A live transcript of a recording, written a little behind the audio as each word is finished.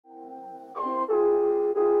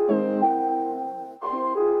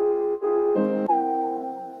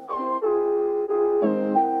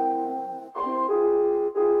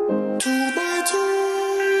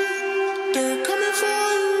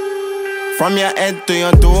From your head to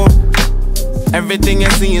your toe, everything you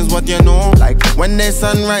see is what you know. Like when the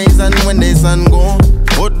sun rise and when the sun go,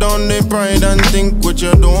 put down the pride and think what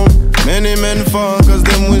you do. Many men fall cause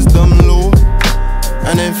them wisdom low,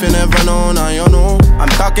 and if you never know, now you know. I'm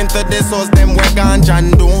talking to the souls, them work on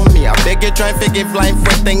and do. Me, I beg you try to give life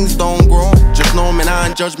where things don't grow. Just know me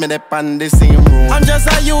not judge me, they on the same road. I'm just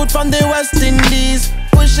a youth from the West Indies,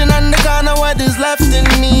 pushing on the corner what is left in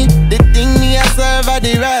me. The thing me I serve are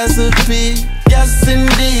the recipe. Yes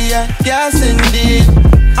indeed, yes indeed.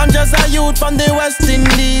 I'm just a youth from the West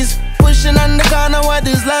Indies, pushing on the corner what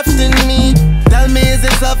is left in me. Tell me is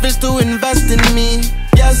it selfish to invest in me?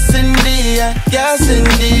 Yes indeed, yes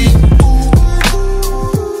indeed.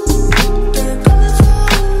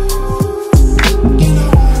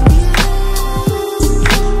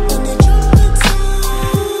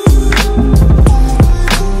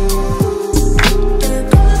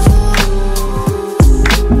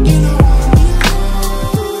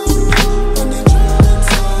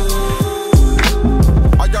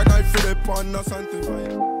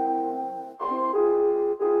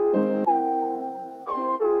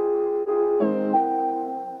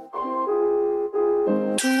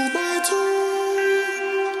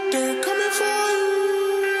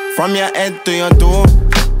 From your head to your toe,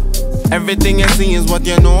 everything you see is what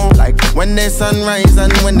you know. Like when the sun rise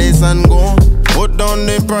and when the sun go, put down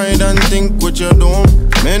the pride and think what you do.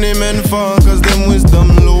 Many men fall cause them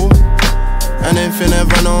wisdom low, and if you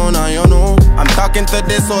never know, now you know. I'm talking to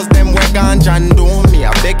the souls, them work on and do. Me,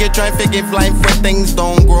 I beg you try to give life where things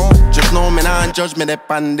don't grow. Just know me not judge me, they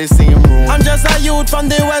on the same road. I'm just a youth from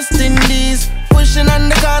the West Indies, pushing on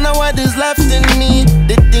the corner what is left in me.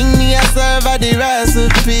 The thing me I serve are the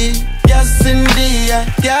recipe. Yes indeed,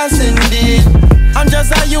 yes indeed. I'm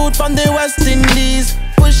just a youth from the West Indies,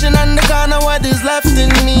 pushing on the corner what is left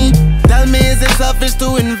in me. Tell me is it selfish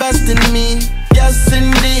to invest in me? Yes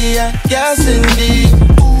indeed, yes indeed.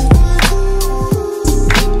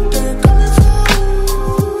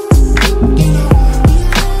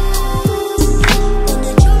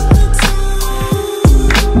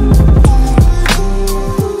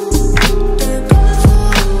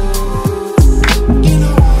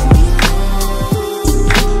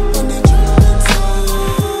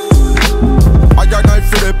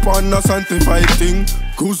 On a sanctified thing,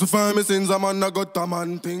 crucify me sins, I'm on a got a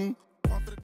man thing.